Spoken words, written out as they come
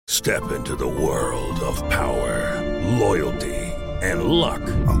Step into the world of power, loyalty, and luck.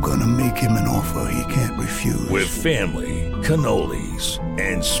 I'm gonna make him an offer he can't refuse. With family, cannolis,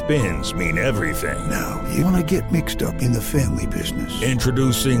 and spins mean everything. Now, you wanna get mixed up in the family business.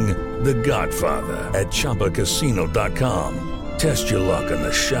 Introducing The Godfather at ChumbaCasino.com. Test your luck in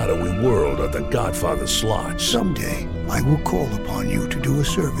the shadowy world of The Godfather slot. Someday, I will call upon you to do a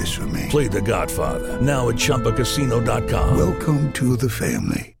service for me. Play The Godfather now at ChumbaCasino.com. Welcome to the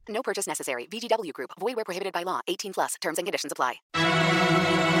family. No purchase necessary. VGW Group. Void where prohibited by law. 18+. Terms and conditions apply.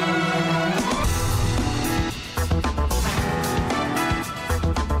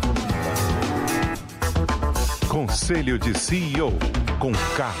 Conselho de CEO, com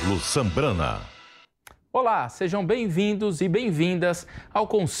Carlos Sambrana. Olá, sejam bem-vindos e bem-vindas ao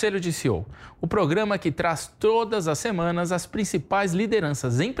Conselho de CEO, o programa que traz todas as semanas as principais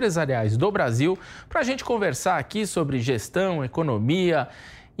lideranças empresariais do Brasil para a gente conversar aqui sobre gestão, economia,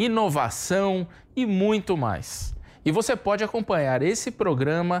 inovação e muito mais. E você pode acompanhar esse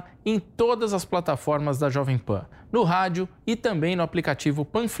programa em todas as plataformas da Jovem Pan, no rádio e também no aplicativo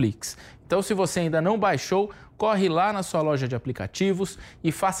Panflix. Então, se você ainda não baixou, corre lá na sua loja de aplicativos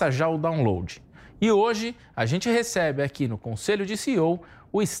e faça já o download. E hoje a gente recebe aqui no Conselho de CEO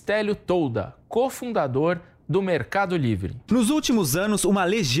o Stélio Tolda, cofundador do Mercado Livre. Nos últimos anos, uma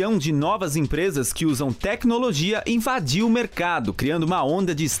legião de novas empresas que usam tecnologia invadiu o mercado, criando uma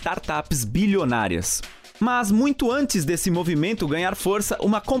onda de startups bilionárias. Mas muito antes desse movimento ganhar força,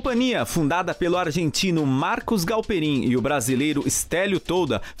 uma companhia fundada pelo argentino Marcos Galperin e o brasileiro Stélio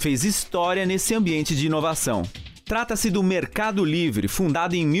Tolda fez história nesse ambiente de inovação. Trata-se do Mercado Livre,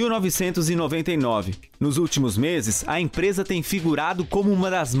 fundado em 1999. Nos últimos meses, a empresa tem figurado como uma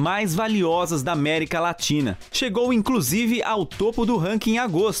das mais valiosas da América Latina. Chegou inclusive ao topo do ranking em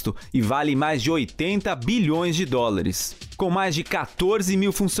agosto e vale mais de 80 bilhões de dólares. Com mais de 14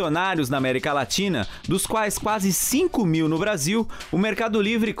 mil funcionários na América Latina, dos quais quase 5 mil no Brasil, o Mercado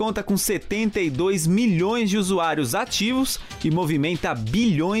Livre conta com 72 milhões de usuários ativos e movimenta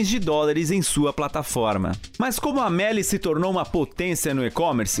bilhões de dólares em sua plataforma. Mas como a Meli se tornou uma potência no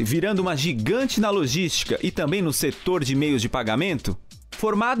e-commerce, virando uma gigante na logística e também no setor de meios de pagamento?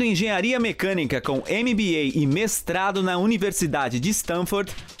 Formado em engenharia mecânica com MBA e mestrado na Universidade de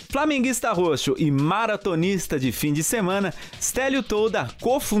Stanford, flamenguista roxo e maratonista de fim de semana, Stélio Tolda,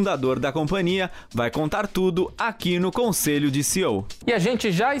 cofundador da companhia, vai contar tudo aqui no Conselho de CEO. E a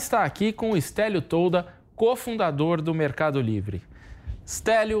gente já está aqui com o Stélio Tolda, cofundador do Mercado Livre.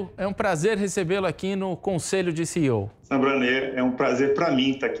 Stélio, é um prazer recebê-lo aqui no Conselho de CEO. Sambrana, é um prazer para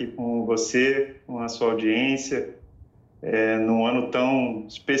mim estar aqui com você, com a sua audiência, num ano tão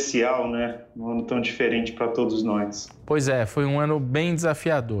especial, né? Num ano tão diferente para todos nós. Pois é, foi um ano bem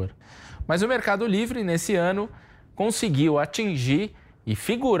desafiador. Mas o Mercado Livre, nesse ano, conseguiu atingir e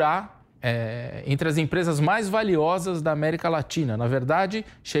figurar entre as empresas mais valiosas da América Latina. Na verdade,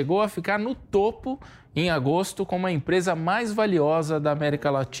 chegou a ficar no topo em agosto como a empresa mais valiosa da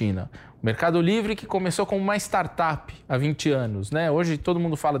América Latina. O Mercado Livre, que começou como uma startup há 20 anos, né? Hoje todo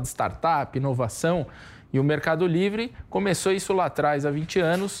mundo fala de startup, inovação, e o Mercado Livre começou isso lá atrás há 20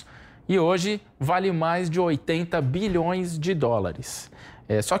 anos e hoje vale mais de 80 bilhões de dólares.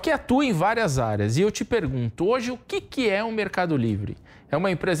 Só que atua em várias áreas. E eu te pergunto, hoje o que é o Mercado Livre? É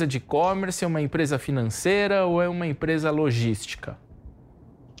uma empresa de e-commerce, é uma empresa financeira ou é uma empresa logística?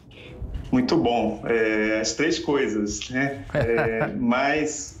 Muito bom. As três coisas, né?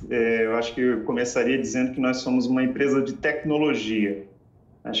 Mas eu acho que eu começaria dizendo que nós somos uma empresa de tecnologia.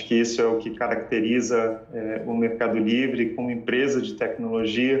 Acho que isso é o que caracteriza o Mercado Livre. Como empresa de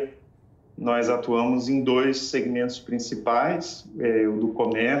tecnologia, nós atuamos em dois segmentos principais, o do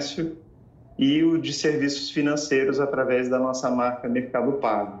comércio e o de serviços financeiros através da nossa marca Mercado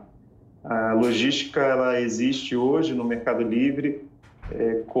Pago. A logística ela existe hoje no Mercado Livre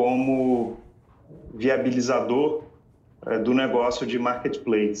como viabilizador do negócio de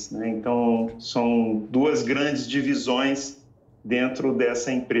marketplace, né? Então, são duas grandes divisões dentro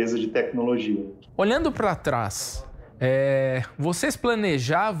dessa empresa de tecnologia. Olhando para trás, vocês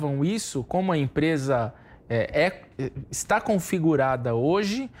planejavam isso como a empresa está configurada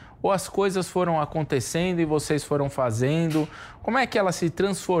hoje ou as coisas foram acontecendo e vocês foram fazendo? Como é que ela se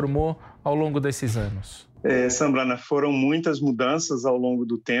transformou ao longo desses anos? Sambrana, foram muitas mudanças ao longo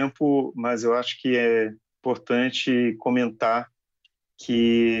do tempo, mas eu acho que é importante comentar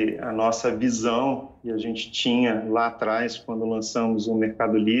que a nossa visão que a gente tinha lá atrás, quando lançamos o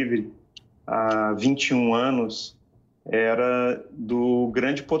Mercado Livre, há 21 anos, era do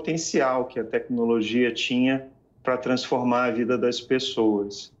grande potencial que a tecnologia tinha para transformar a vida das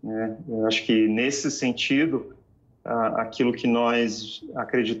pessoas, né? Eu acho que, nesse sentido, aquilo que nós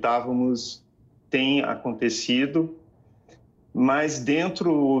acreditávamos tem acontecido, mas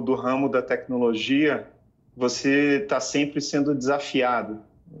dentro do ramo da tecnologia, você está sempre sendo desafiado.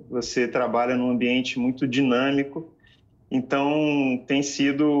 Você trabalha num ambiente muito dinâmico, então tem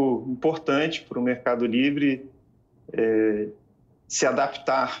sido importante para o Mercado Livre se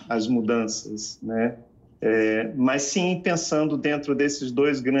adaptar às mudanças, né? Mas sim pensando dentro desses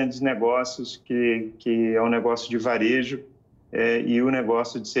dois grandes negócios, que é o negócio de varejo e o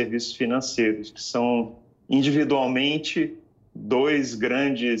negócio de serviços financeiros, que são individualmente dois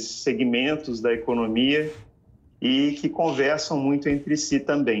grandes segmentos da economia e que conversam muito entre si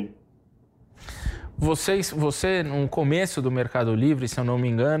também. Você, no começo do Mercado Livre, se eu não me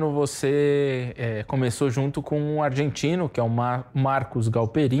engano, você começou junto com um argentino, que é o Marcos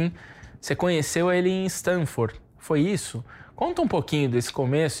Galperin. Você conheceu ele em Stanford, foi isso? Conta um pouquinho desse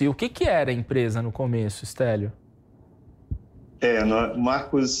começo e o que era a empresa no começo, Stélio? O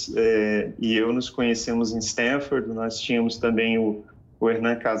Marcos e eu nos conhecemos em Stanford. Nós tínhamos também o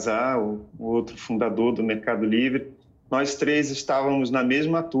Hernan Casal, o outro fundador do Mercado Livre. Nós três estávamos na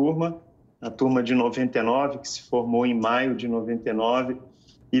mesma turma, a turma de 99, que se formou em maio de 99,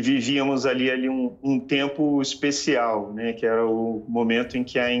 e vivíamos ali um tempo especial, né, que era o momento em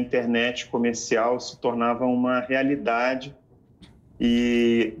que a internet comercial se tornava uma realidade,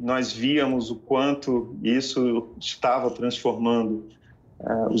 e nós víamos o quanto isso estava transformando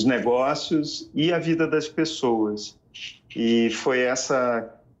os negócios e a vida das pessoas. E foi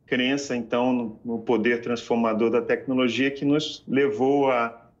essa crença, então, no poder transformador da tecnologia que nos levou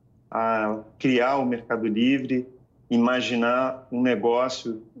a criar o Mercado Livre, imaginar um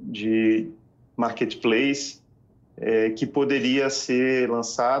negócio de marketplace que poderia ser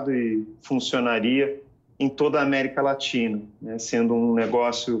lançado e funcionaria em toda a América Latina, né? Sendo um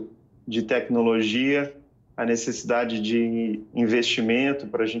negócio de tecnologia, a necessidade de investimento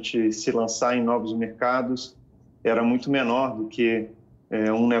para a gente se lançar em novos mercados era muito menor do que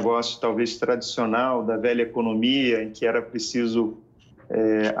um negócio talvez tradicional da velha economia, em que era preciso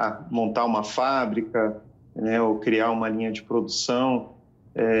montar uma fábrica, né, ou criar uma linha de produção.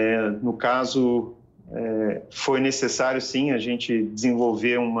 No caso, foi necessário, sim, a gente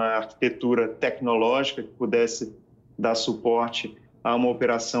desenvolver uma arquitetura tecnológica que pudesse dar suporte a uma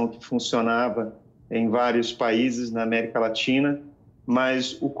operação que funcionava em vários países na América Latina,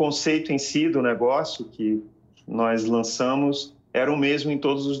 mas o conceito em si do negócio que nós lançamos era o mesmo em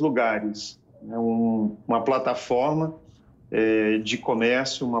todos os lugares. Uma plataforma de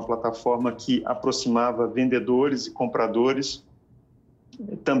comércio, uma plataforma que aproximava vendedores e compradores,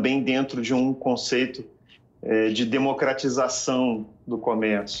 também dentro de um conceito de democratização do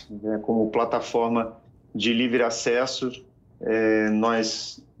comércio, né? Como plataforma de livre acesso,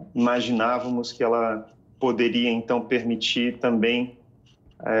 nós imaginávamos que ela poderia, então, permitir também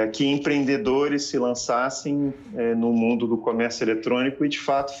que empreendedores se lançassem no mundo do comércio eletrônico, e, de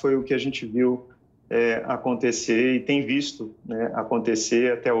fato, foi o que a gente viu acontecer e tem visto, né,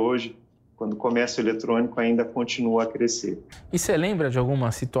 acontecer até hoje, quando o comércio eletrônico ainda continua a crescer. E você lembra de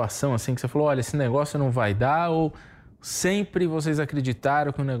alguma situação assim que você falou, olha, esse negócio não vai dar, ou sempre vocês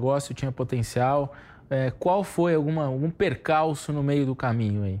acreditaram que o negócio tinha potencial? Qual foi algum percalço no meio do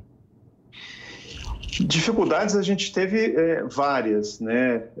caminho aí? Dificuldades a gente teve várias,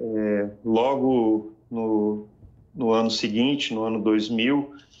 né? Logo no ano seguinte, no ano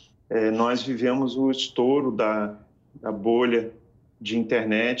 2000, nós vivemos o estouro da bolha de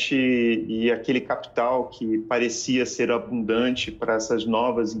internet e aquele capital que parecia ser abundante para essas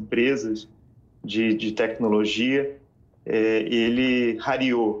novas empresas de tecnologia, ele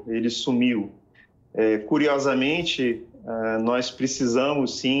rareou, ele sumiu. Curiosamente, nós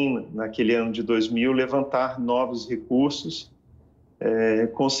precisamos, sim, naquele ano de 2000, levantar novos recursos.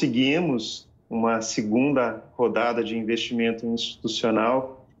 Conseguimos uma segunda rodada de investimento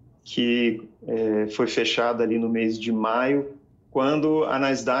institucional que foi fechada ali no mês de maio, quando a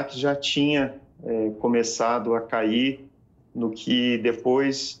Nasdaq já tinha começado a cair no que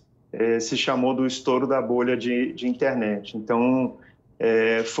depois se chamou do estouro da bolha de internet. Então,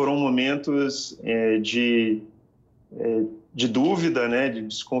 foram momentos de dúvida, né, de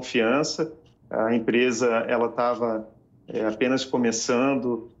desconfiança. A empresa ela estava apenas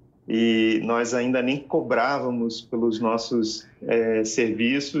começando e nós ainda nem cobrávamos pelos nossos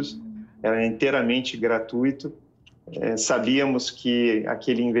serviços, era inteiramente gratuito. Sabíamos que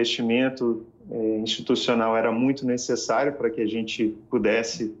aquele investimento institucional era muito necessário para que a gente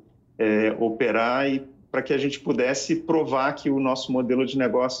pudesse operar e para que a gente pudesse provar que o nosso modelo de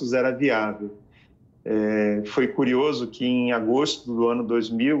negócios era viável. Foi curioso que em agosto do ano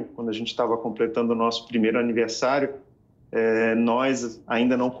 2000, quando a gente estava completando o nosso primeiro aniversário, nós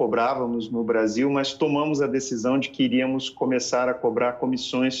ainda não cobrávamos no Brasil, mas tomamos a decisão de que iríamos começar a cobrar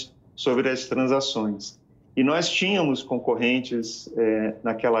comissões sobre as transações. E nós tínhamos concorrentes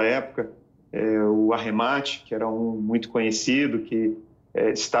naquela época, o Arremate, que era um muito conhecido, que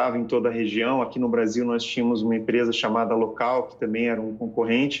estava em toda a região. Aqui no Brasil nós tínhamos uma empresa chamada Local, que também era um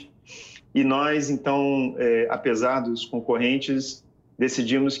concorrente. E nós, então, apesar dos concorrentes,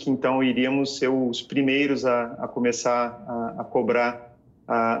 decidimos que, então, iríamos ser os primeiros a começar a cobrar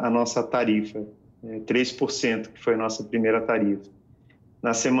a nossa tarifa, 3%, que foi a nossa primeira tarifa.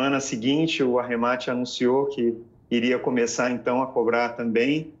 Na semana seguinte, o Arremate anunciou que iria começar, então, a cobrar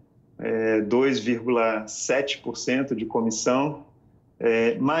também 2,7% de comissão.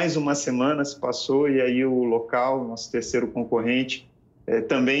 Mais uma semana se passou e aí o Local, nosso terceiro concorrente,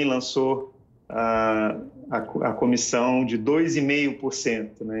 também lançou a comissão de 2,5%,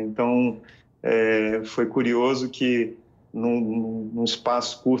 né? Então, foi curioso que, num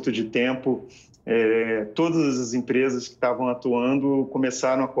espaço curto de tempo, todas as empresas que estavam atuando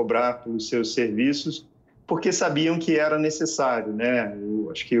começaram a cobrar pelos seus serviços, porque sabiam que era necessário, né?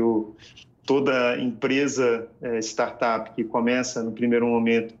 Acho que toda empresa startup que começa, no primeiro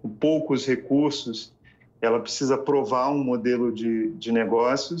momento, com poucos recursos, ela precisa provar um modelo de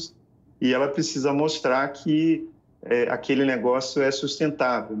negócios e ela precisa mostrar que aquele negócio é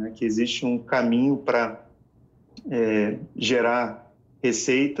sustentável, né? Que existe um caminho para gerar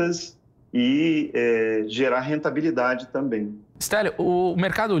receitas e gerar rentabilidade também. Stélio, o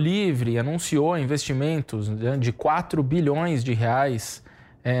Mercado Livre anunciou investimentos de 4 bilhões de reais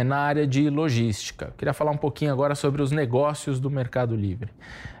na área de logística. Queria falar um pouquinho agora sobre os negócios do Mercado Livre.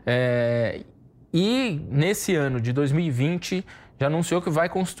 E nesse ano de 2020, já anunciou que vai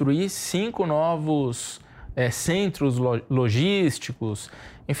construir 5 novos centros logísticos.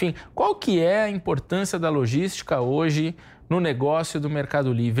 Enfim, qual que é a importância da logística hoje no negócio do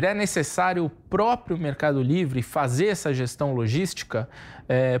Mercado Livre? É necessário o próprio Mercado Livre fazer essa gestão logística?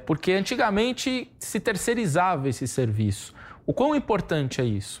 Porque antigamente se terceirizava esse serviço. O quão importante é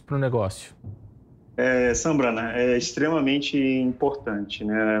isso para o negócio? Sambrana, é extremamente importante,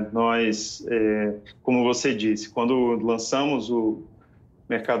 né? Nós, como você disse, quando lançamos o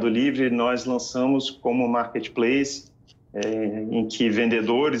Mercado Livre, nós lançamos como marketplace em que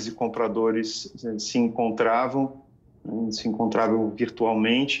vendedores e compradores se encontravam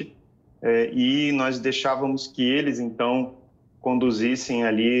virtualmente, e nós deixávamos que eles, então, conduzissem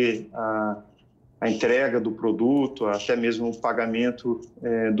ali a entrega do produto, até mesmo o pagamento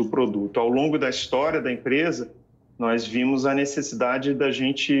do produto. Ao longo da história da empresa, nós vimos a necessidade da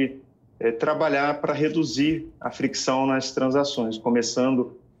gente trabalhar para reduzir a fricção nas transações,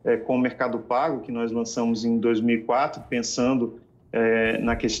 começando com o Mercado Pago, que nós lançamos em 2004, pensando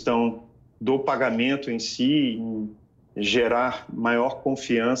na questão do pagamento em si, em gerar maior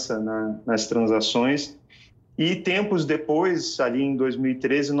confiança nas transações. E tempos depois, ali em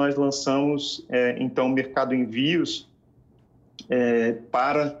 2013, nós lançamos, então, o Mercado Envios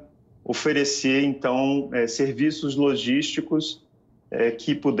para oferecer, então, serviços logísticos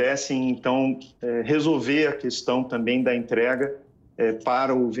que pudessem, então, resolver a questão também da entrega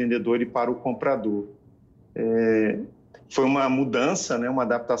para o vendedor e para o comprador. Foi uma mudança, né, uma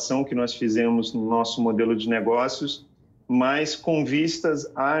adaptação que nós fizemos no nosso modelo de negócios, mas com vistas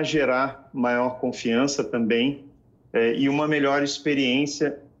a gerar maior confiança também e uma melhor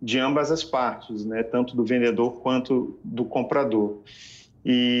experiência de ambas as partes, né? Tanto do vendedor quanto do comprador.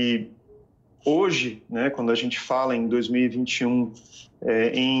 E hoje, né, quando a gente fala em 2021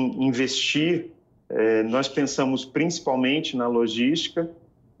 em investir, nós pensamos principalmente na logística.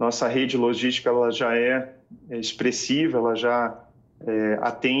 Nossa rede logística ela já é expressiva, ela já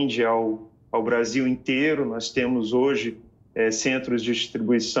atende ao Brasil inteiro. Nós temos hoje centros de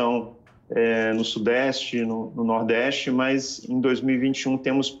distribuição no Sudeste, no Nordeste, mas em 2021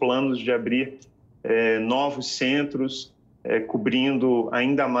 temos planos de abrir novos centros, cobrindo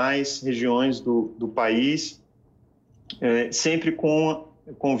ainda mais regiões do país, sempre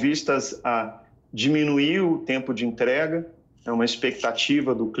com vistas a diminuir o tempo de entrega. É uma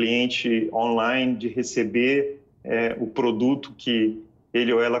expectativa do cliente online de receber o produto que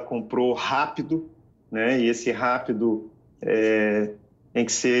ele ou ela comprou rápido, né? E esse rápido tem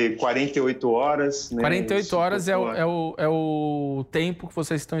que ser 48 horas. Né? 48 horas é o tempo que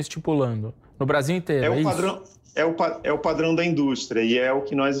vocês estão estipulando no Brasil inteiro, é o padrão da indústria e é o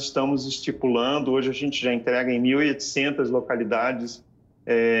que nós estamos estipulando. Hoje a gente já entrega em 1.800 localidades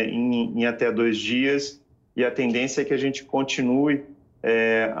em até 2 dias e a tendência é que a gente continue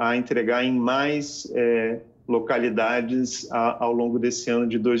a entregar em mais localidades ao longo desse ano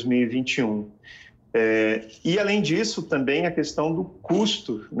de 2021. E, além disso, também a questão do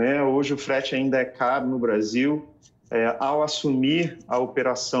custo, né? Hoje o frete ainda é caro no Brasil. Ao assumir a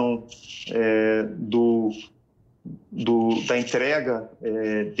operação da entrega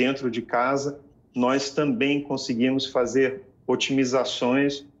dentro de casa, nós também conseguimos fazer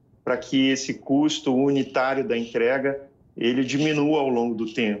otimizações para que esse custo unitário da entrega ele diminua ao longo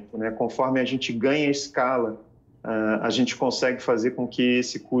do tempo, né? Conforme a gente ganha escala, a gente consegue fazer com que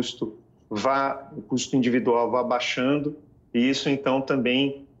esse custo individual vá baixando, e isso então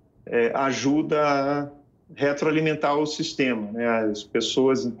também ajuda a retroalimentar o sistema, né? As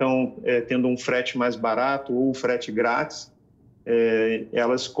pessoas então tendo um frete mais barato ou frete grátis,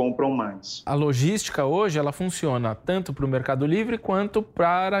 elas compram mais. A logística hoje ela funciona tanto para o Mercado Livre quanto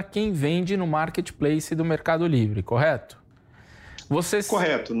para quem vende no marketplace do Mercado Livre, correto?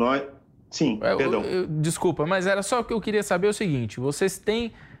 Correto. Sim, perdão. Desculpa, mas era só que eu queria saber o seguinte: vocês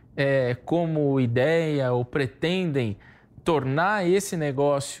têm como ideia ou pretendem tornar esse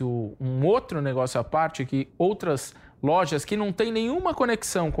negócio um outro negócio à parte, que outras lojas que não têm nenhuma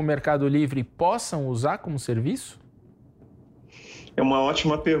conexão com o Mercado Livre possam usar como serviço? É uma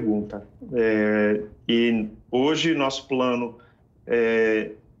ótima pergunta. E hoje nosso plano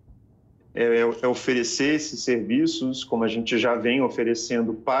é oferecer esses serviços, como a gente já vem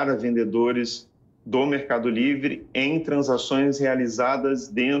oferecendo para vendedores do Mercado Livre em transações realizadas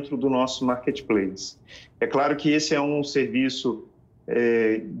dentro do nosso marketplace. É claro que esse é um serviço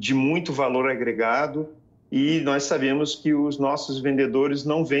de muito valor agregado e nós sabemos que os nossos vendedores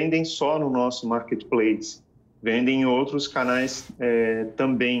não vendem só no nosso marketplace, vendem em outros canais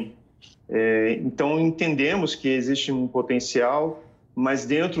também. Então, entendemos que existe um potencial, mas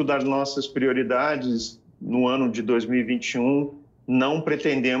dentro das nossas prioridades no ano de 2021, não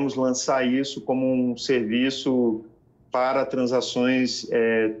pretendemos lançar isso como um serviço para transações,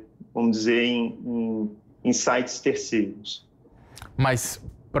 vamos dizer, em sites terceiros. Mas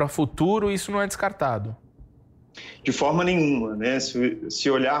para o futuro isso não é descartado? De forma nenhuma, né? Se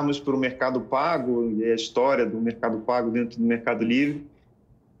olharmos para o Mercado Pago e a história do Mercado Pago dentro do Mercado Livre,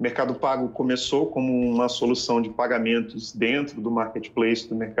 o Mercado Pago começou como uma solução de pagamentos dentro do marketplace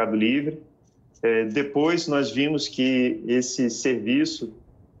do Mercado Livre. Depois nós vimos que esse serviço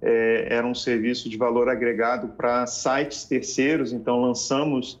era um serviço de valor agregado para sites terceiros, então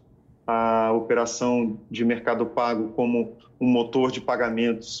lançamos a operação de Mercado Pago como um motor de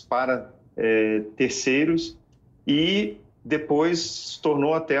pagamentos para terceiros e depois se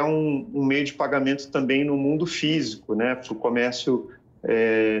tornou até um meio de pagamento também no mundo físico, né, para o comércio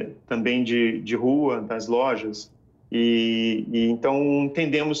também de rua, das lojas. E então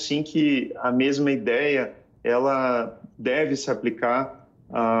entendemos sim que a mesma ideia ela deve se aplicar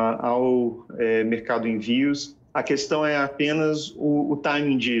ao mercado envios. A questão é apenas o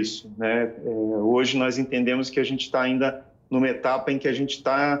timing disso, né? Hoje nós entendemos que a gente está ainda numa etapa em que a gente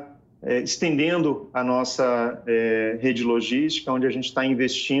está estendendo a nossa rede logística, onde a gente está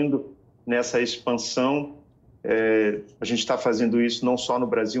investindo nessa expansão. A gente está fazendo isso não só no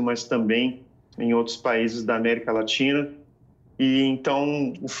Brasil, mas também em outros países da América Latina. E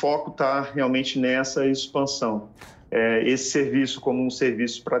então o foco está realmente nessa expansão. Esse serviço como um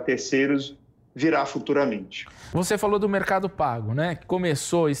serviço para terceiros virá futuramente. Você falou do Mercado Pago, né? Que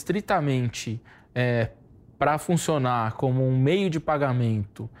começou estritamente para funcionar como um meio de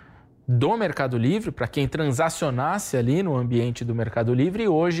pagamento do Mercado Livre, para quem transacionasse ali no ambiente do Mercado Livre, e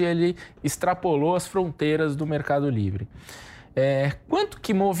hoje ele extrapolou as fronteiras do Mercado Livre. Quanto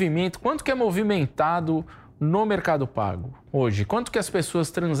que é movimentado no Mercado Pago hoje? Quanto que as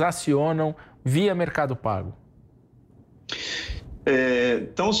pessoas transacionam via Mercado Pago?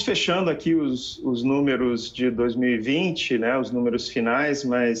 Estamos fechando aqui os números de 2020, né, os números finais,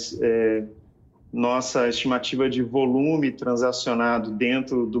 mas nossa estimativa de volume transacionado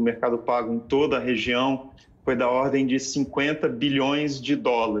dentro do Mercado Pago em toda a região foi da ordem de 50 bilhões de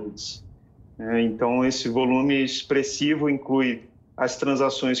dólares. Então, esse volume expressivo inclui as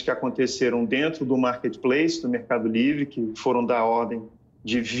transações que aconteceram dentro do marketplace do Mercado Livre, que foram da ordem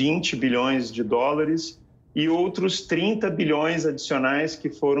de 20 bilhões de dólares, e outros 30 bilhões adicionais que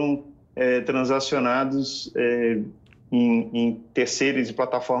foram transacionados em terceiros, em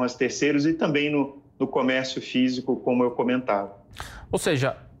plataformas terceiros e também no comércio físico, como eu comentava. Ou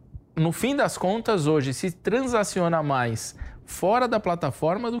seja, no fim das contas, hoje se transaciona mais fora da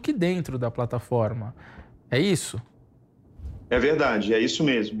plataforma do que dentro da plataforma. É isso? É verdade, é isso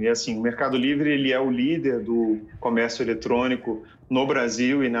mesmo. E assim, o Mercado Livre ele é o líder do comércio eletrônico no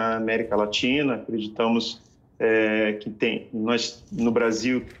Brasil e na América Latina. Acreditamos Nós, no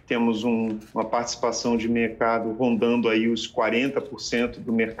Brasil, temos uma participação de mercado rondando aí os 40%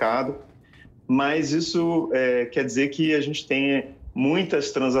 do mercado, mas isso quer dizer que a gente tem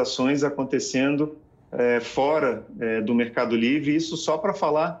muitas transações acontecendo fora do Mercado Livre, isso só para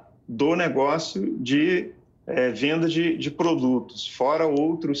falar do negócio de venda de produtos, fora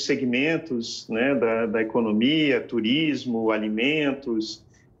outros segmentos, né, da economia, turismo, alimentos,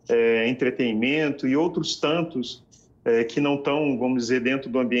 entretenimento e outros tantos que não estão, vamos dizer, dentro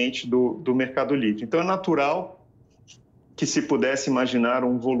do ambiente do Mercado Livre. Então, é natural que se pudesse imaginar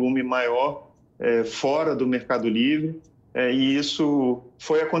um volume maior fora do Mercado Livre, e isso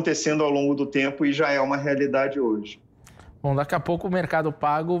foi acontecendo ao longo do tempo e já é uma realidade hoje. Bom, daqui a pouco o Mercado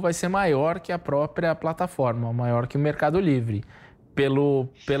Pago vai ser maior que a própria plataforma, maior que o Mercado Livre,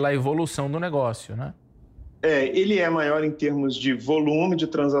 pela evolução do negócio, né? Ele é maior em termos de volume de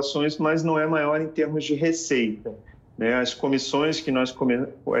transações, mas não é maior em termos de receita, né? As comissões que nós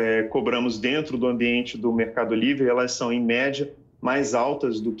cobramos dentro do ambiente do Mercado Livre, elas são, em média, mais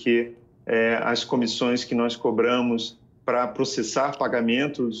altas do que as comissões que nós cobramos para processar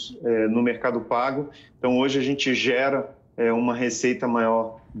pagamentos no Mercado Pago. Então, hoje a gente gera uma receita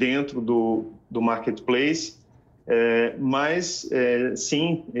maior dentro do Marketplace, mas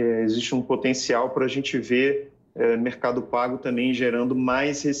sim, existe um potencial para a gente ver Mercado Pago também gerando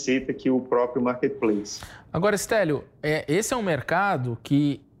mais receita que o próprio Marketplace. Agora, Stélio, esse é um mercado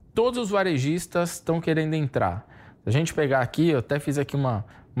que todos os varejistas estão querendo entrar. Se a gente pegar aqui, eu até fiz aqui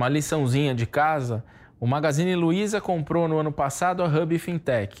uma liçãozinha de casa. O Magazine Luiza comprou no ano passado a Hub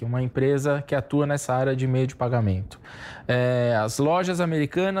Fintech, uma empresa que atua nessa área de meio de pagamento. As lojas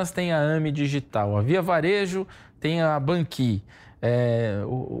americanas têm a AME Digital, a Via Varejo tem a Banqui.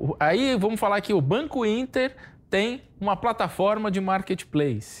 Aí vamos falar que o Banco Inter tem uma plataforma de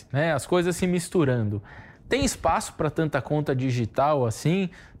marketplace, né? As coisas se misturando. Tem espaço para tanta conta digital assim?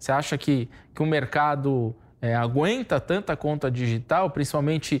 Você acha que o mercado aguenta tanta conta digital,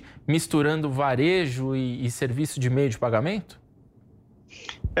 principalmente misturando varejo e serviço de meio de pagamento?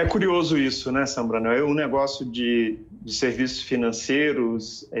 É curioso isso, né, Sambrano? É um negócio de serviços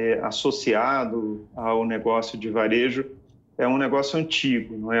financeiros associado ao negócio de varejo, é um negócio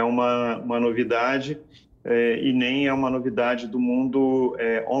antigo, não é uma novidade e nem é uma novidade do mundo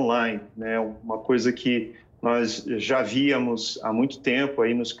online, né? Uma coisa que nós já víamos há muito tempo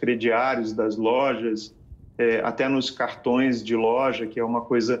aí nos crediários das lojas, até nos cartões de loja, que é uma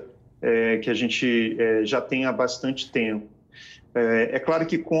coisa que a gente já tem há bastante tempo. É claro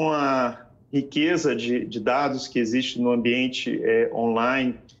que com a riqueza de dados que existe no ambiente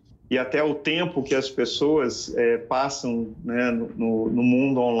online e até o tempo que as pessoas passam, né, no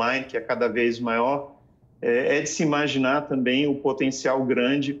mundo online, que é cada vez maior, de se imaginar também o potencial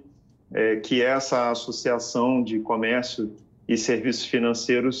grande que essa associação de comércio e serviços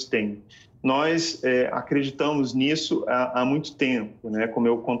financeiros tem. Nós acreditamos nisso há muito tempo, né? Como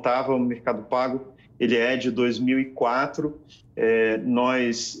eu contava, o Mercado Pago ele é de 2004.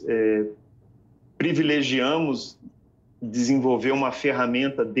 Nós privilegiamos desenvolver uma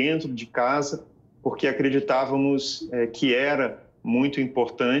ferramenta dentro de casa porque acreditávamos que era muito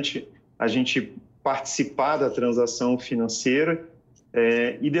importante a gente participar da transação financeira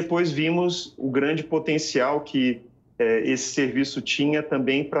e depois vimos o grande potencial que esse serviço tinha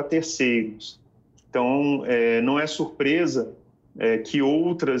também para terceiros. Então, não é surpresa que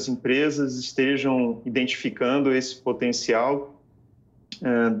outras empresas estejam identificando esse potencial.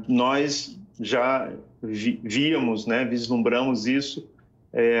 Nós já víamos, né, vislumbramos isso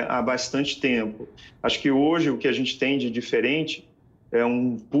há bastante tempo. Acho que hoje o que a gente tem de diferente é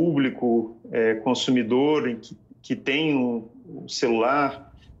um público consumidor que tem um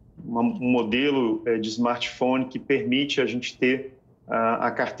celular, um modelo de smartphone que permite a gente ter a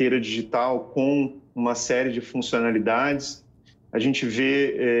carteira digital com uma série de funcionalidades. A gente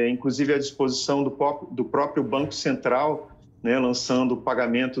vê, inclusive, a disposição do próprio Banco Central, né, lançando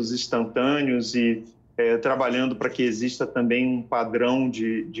pagamentos instantâneos e trabalhando para que exista também um padrão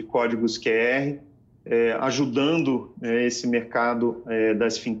de códigos QR, ajudando esse mercado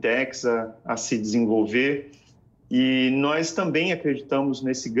das fintechs a se desenvolver. E nós também acreditamos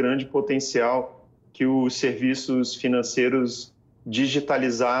nesse grande potencial que os serviços financeiros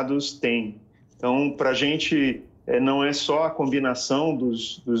digitalizados têm. Então, para a gente, não é só a combinação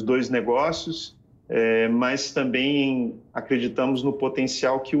dos dois negócios, mas também acreditamos no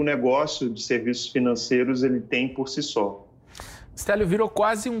potencial que o negócio de serviços financeiros ele tem por si só. Stélio, virou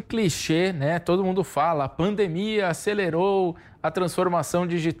quase um clichê, né? Todo mundo fala, a pandemia acelerou a transformação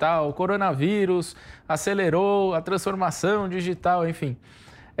digital, o coronavírus acelerou a transformação digital, enfim.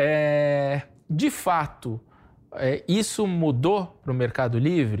 De fato, isso mudou para o Mercado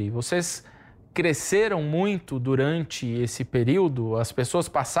Livre? Vocês cresceram muito durante esse período? As pessoas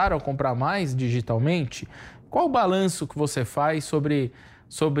passaram a comprar mais digitalmente? Qual o balanço que você faz sobre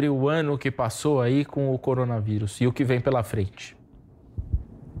o ano que passou aí com o coronavírus e o que vem pela frente?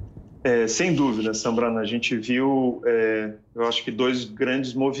 Sem dúvida, Sambrana, a gente viu, eu acho que 2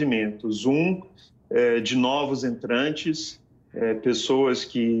 grandes movimentos. De novos entrantes, pessoas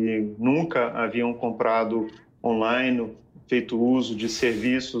que nunca haviam comprado online, feito uso de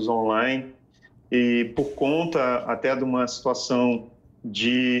serviços online, e por conta até de uma situação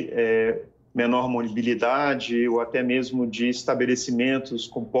de menor mobilidade ou até mesmo de estabelecimentos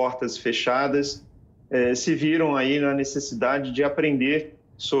com portas fechadas, se viram aí na necessidade de aprender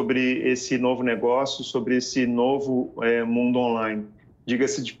sobre esse novo negócio, sobre esse novo mundo online.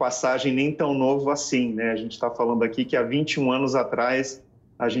 Diga-se de passagem, nem tão novo assim, né? A gente está falando aqui que há 21 anos atrás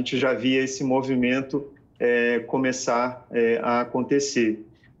a gente já via esse movimento começar a acontecer.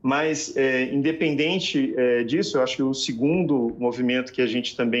 Mas, independente disso, eu acho que o segundo movimento que a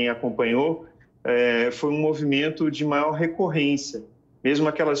gente também acompanhou foi um movimento de maior recorrência. Mesmo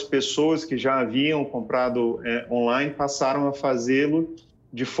aquelas pessoas que já haviam comprado online passaram a fazê-lo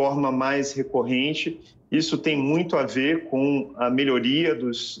de forma mais recorrente. Isso tem muito a ver com a melhoria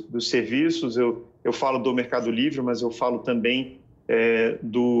dos serviços. Eu falo do Mercado Livre, mas eu falo também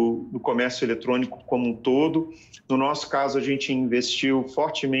do comércio eletrônico como um todo. No nosso caso, a gente investiu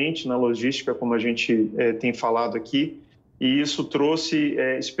fortemente na logística, como a gente tem falado aqui, e isso trouxe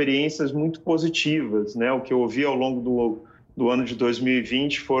experiências muito positivas, né? O que eu ouvi ao longo do ano de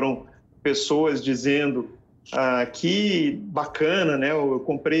 2020 foram pessoas dizendo: que bacana, né? Eu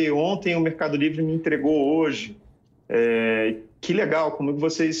comprei ontem, o Mercado Livre me entregou hoje. Que legal, como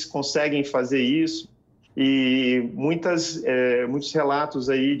vocês conseguem fazer isso? E muitos relatos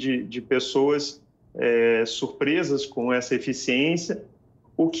aí de pessoas surpresas com essa eficiência,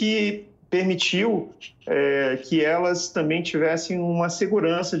 o que permitiu que elas também tivessem uma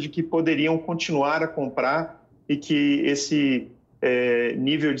segurança de que poderiam continuar a comprar e que esse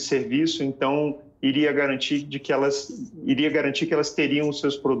nível de serviço, então, iria garantir que elas teriam os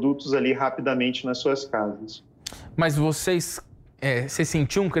seus produtos ali rapidamente nas suas casas. Mas você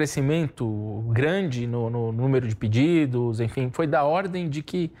sentiu um crescimento grande no número de pedidos? Enfim, foi da ordem de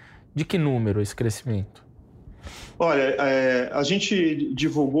que número esse crescimento? Olha, a gente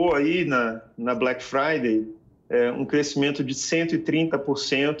divulgou aí na Black Friday um crescimento de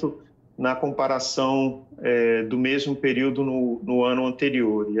 130% na comparação do mesmo período no ano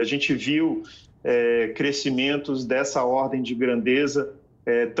anterior. E a gente viu crescimentos dessa ordem de grandeza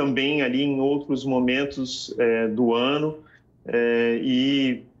também ali em outros momentos do ano,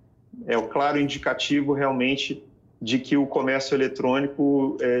 e é o claro indicativo realmente de que o comércio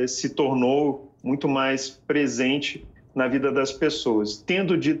eletrônico se tornou muito mais presente na vida das pessoas.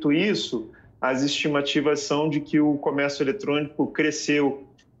 Tendo dito isso, as estimativas são de que o comércio eletrônico cresceu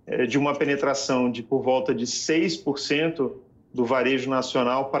de uma penetração de por volta de 6% do varejo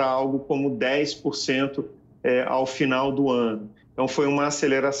nacional para algo como 10% ao final do ano. Então, foi uma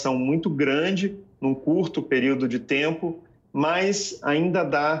aceleração muito grande num curto período de tempo, mas ainda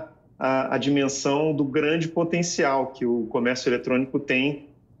dá a dimensão do grande potencial que o comércio eletrônico tem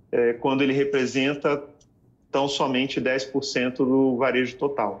quando ele representa tão somente 10% do varejo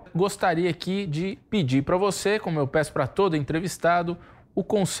total. Gostaria aqui de pedir para você, como eu peço para todo entrevistado, o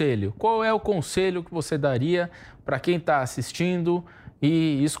conselho. Qual é o conselho que você daria para quem está assistindo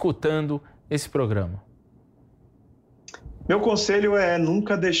e escutando esse programa? Meu conselho é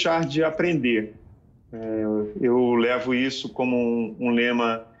nunca deixar de aprender. Eu levo isso como um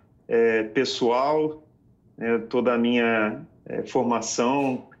lema pessoal. Toda a minha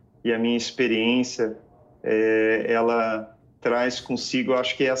formação e a minha experiência, ela traz consigo,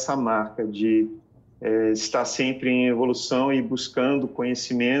 acho que essa marca de estar sempre em evolução e buscando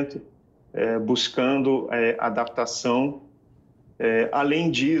conhecimento, buscando adaptação. Além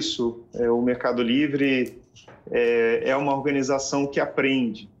disso, o Mercado Livre é uma organização que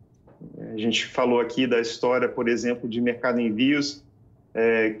aprende. A gente falou aqui da história, por exemplo, de Mercado Envios,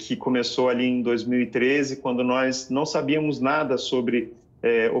 que começou ali em 2013, quando nós não sabíamos nada sobre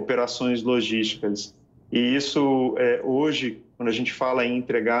operações logísticas. E isso, hoje, quando a gente fala em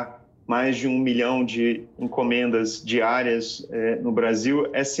entregar mais de 1 milhão de encomendas diárias no Brasil,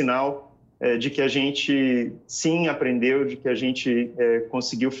 é sinal de que a gente, sim, aprendeu, de que a gente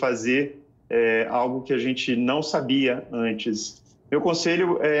conseguiu fazer algo que a gente não sabia antes. Meu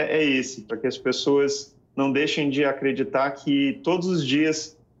conselho é esse, para que as pessoas não deixem de acreditar que todos os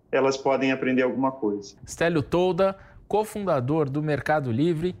dias elas podem aprender alguma coisa. Stélio Tolda, cofundador do Mercado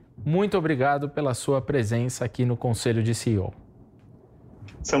Livre, muito obrigado pela sua presença aqui no Conselho de CEO.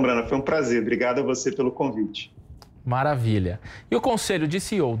 Sambrana, foi um prazer. Obrigado a você pelo convite. Maravilha. E o Conselho de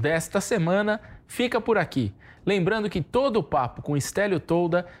CEO desta semana fica por aqui. Lembrando que todo o papo com Stélio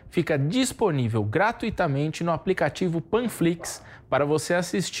Tolda fica disponível gratuitamente no aplicativo Panflix para você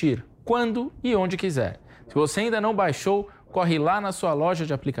assistir quando e onde quiser. Se você ainda não baixou, corre lá na sua loja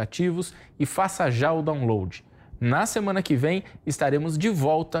de aplicativos e faça já o download. Na semana que vem estaremos de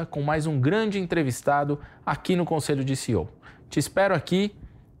volta com mais um grande entrevistado aqui no Conselho de CEO. Te espero aqui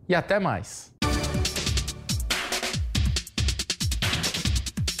e até mais.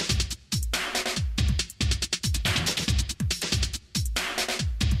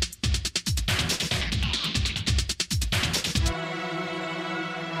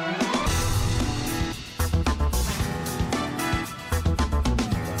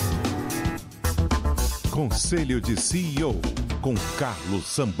 Conselho de CEO, com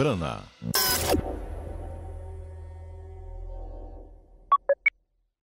Carlos Zambrana.